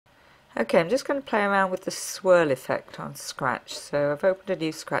Okay, I'm just going to play around with the swirl effect on Scratch. So I've opened a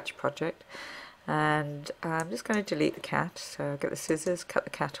new Scratch project and I'm just going to delete the cat. So I'll get the scissors, cut the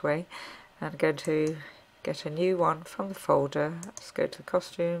cat away, and I'm going to get a new one from the folder. Let's go to the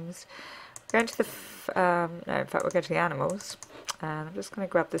costumes. We're going to the, no, in fact we're going to the animals. And I'm just going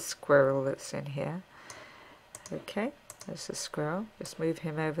to grab the squirrel that's in here. Okay, there's the squirrel. Just move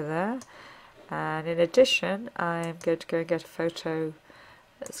him over there. And in addition, I'm going to go and get a photo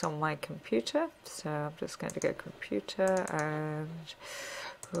that's on my computer. So I'm just going to go computer and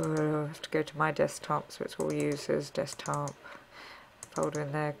I have to go to my desktop, so it's all users desktop. Folder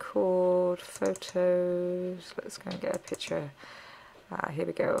in there called photos. Let's go and get a picture. Here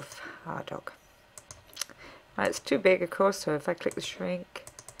we go of our dog. Right, it's too big, of course, so if I click the shrink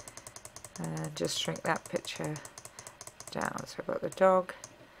and just shrink that picture down. So I've got the dog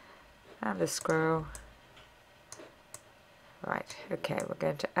and the squirrel. Right, okay, we're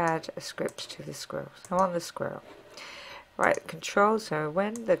going to add a script to the squirrel. So on the squirrel. Right, control, so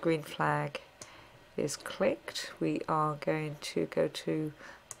when the green flag is clicked, we are going to go to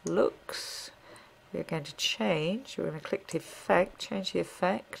looks. We're going to change, we're going to click the effect, change the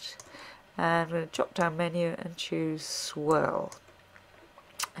effect, and we're going to drop down menu and choose swirl.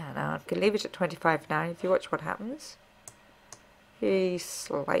 And I'm going to leave it at 25 now. If you watch what happens, he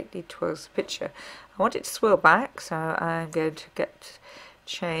slightly twirls the picture. I want it to swirl back, so I'm going to get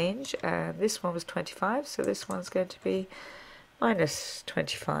change. This one was 25, so this one's going to be minus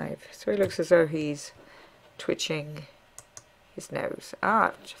 25. So he looks as though he's twitching his nose.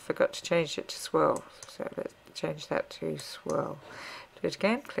 I forgot to change it to swirl, so let's change that to swirl. Do it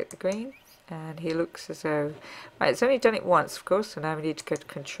again, click the green, and he looks as though, right, it's only done it once, of course, so now we need to go to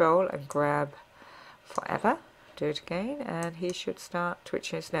control and grab forever. Do it again, and he should start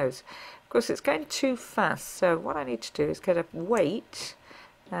twitching his nose. Of course, it's going too fast, so what I need to do is get a weight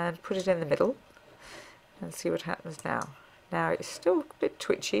and put it in the middle and see what happens now. Now it's still a bit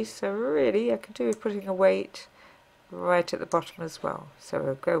twitchy, so really I can do with putting a weight right at the bottom as well. So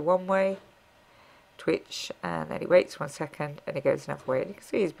we'll go one way, twitch, and then he waits 1 second and he goes another way. And you can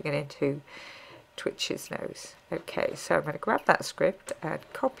see he's beginning to twitch his nose. Okay, so I'm going to grab that script and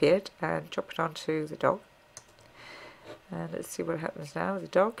copy it and drop it onto the dog. And let's see what happens now. The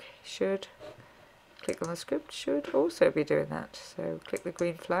dog should click on the script, should also be doing that. So click the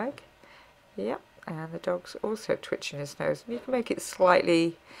green flag. Yep, and the dog's also twitching his nose. And you can make it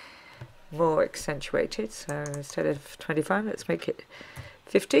slightly more accentuated. So instead of 25, let's make it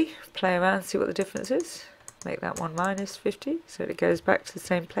 50. Play around, see what the difference is. Make that one minus 50, so it goes back to the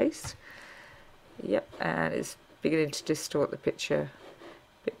same place. Yep, and it's beginning to distort the picture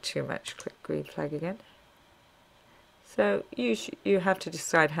a bit too much. Click green flag again. So you have to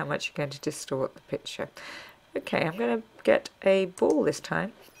decide how much you're going to distort the picture. Okay, I'm going to get a ball this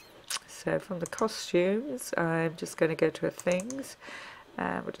time. So from the costumes, I'm just going to go to a things,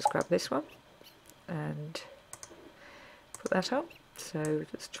 and we'll just grab this one and put that up. So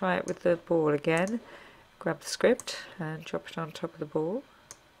let's try it with the ball again. Grab the script and drop it on top of the ball.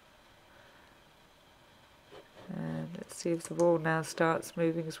 And let's see if the ball now starts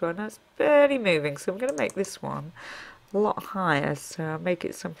moving as well. Now it's barely moving, so I'm going to make this one a lot higher, so I'll make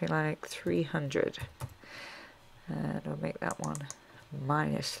it something like 300, and I'll make that one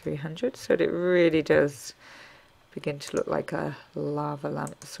minus 300, so that it really does begin to look like a lava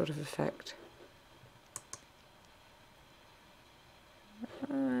lamp sort of effect.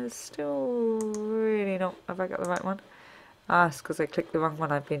 Still really not, have I got the right one? Ah, it's because I clicked the wrong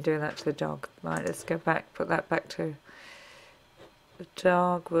one. I've been doing that to the dog. Right, let's go back, put that back to the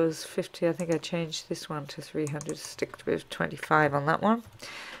dog was 50. I think I changed this one to 300. Stick with 25 on that one.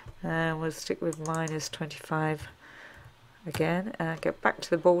 And we'll stick with minus 25 again. And go back to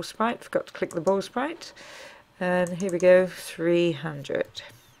the ball sprite. Forgot to click the ball sprite. And here we go, 300.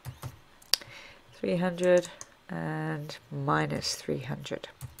 300 and minus 300.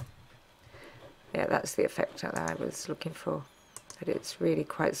 Yeah, that's the effect that I was looking for. But it's really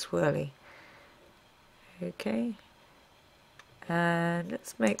quite swirly. Okay. And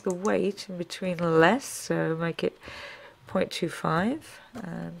let's make the weight in between less, so make it 0.25,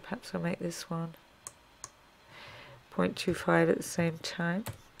 and perhaps I'll make this one 0.25 at the same time.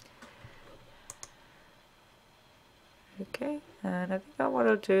 Okay, and I think what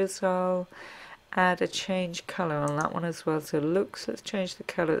I'll do is I'll add a change colour on that one as well. So looks, let's change the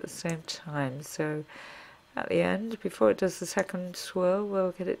colour at the same time. So at the end, before it does the second swirl,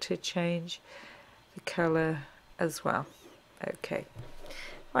 we'll get it to change the colour as well. Okay,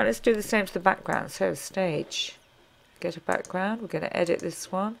 right, let's do the same to the background. So stage, get a background, we're going to edit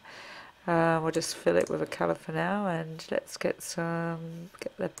this one, We'll just fill it with a colour for now, and let's get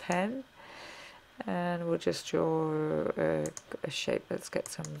the pen, and we'll just draw a shape. Let's get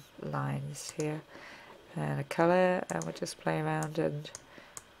some lines here and a colour, and we'll just play around and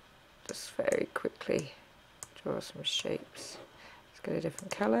just very quickly draw some shapes. Let's get a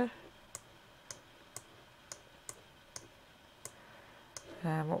different colour.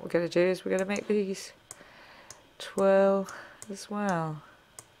 And what we're going to do is we're going to make these twirl as well.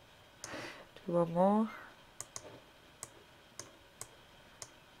 Do one more.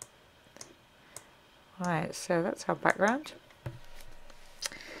 Right, so that's our background.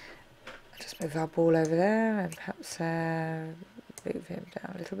 I'll just move our ball over there and perhaps move him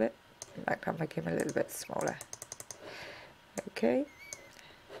down a little bit. In fact, I'll make him a little bit smaller. Okay.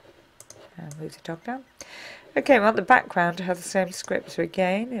 And move the dog down. Okay, we want the background to have the same script. So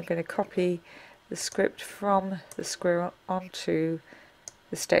again, I'm going to copy the script from the squirrel onto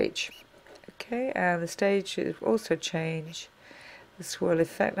the stage. Okay, and the stage will also change the swirl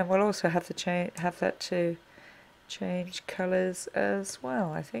effect, and we'll also have that to change colours as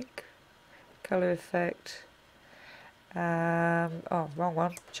well. I think colour effect. Oh, wrong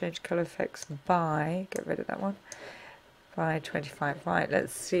one. Change colour effects by. Get rid of that one. By 25. Right.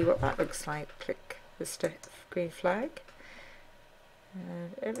 Let's see what that looks like. Click the green flag,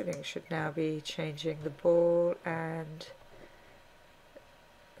 and everything should now be changing. The ball and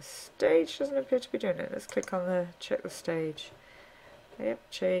the stage doesn't appear to be doing it. Let's click on check the stage. Yep,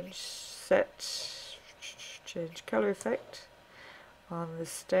 change colour effect on the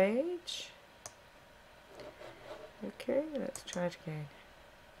stage. Okay, let's try it again.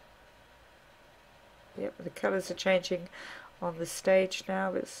 Yep, the colours are changing on the stage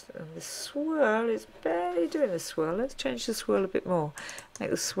now, and the swirl is barely doing the swirl. Let's change the swirl a bit more. Make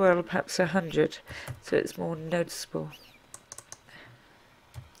the swirl perhaps 100 so it's more noticeable.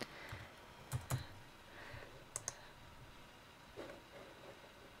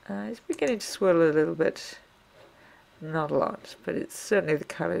 It's beginning to swirl a little bit, not a lot, but it's certainly the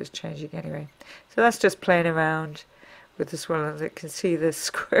colour is changing anyway. So that's just playing around with the swirl, and you can see the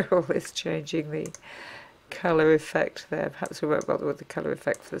squirrel is changing the colour effect there. Perhaps we won't bother with the colour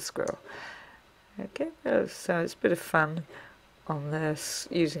effect for the squirrel. Okay, so it's a bit of fun on this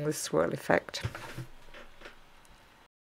using the swirl effect.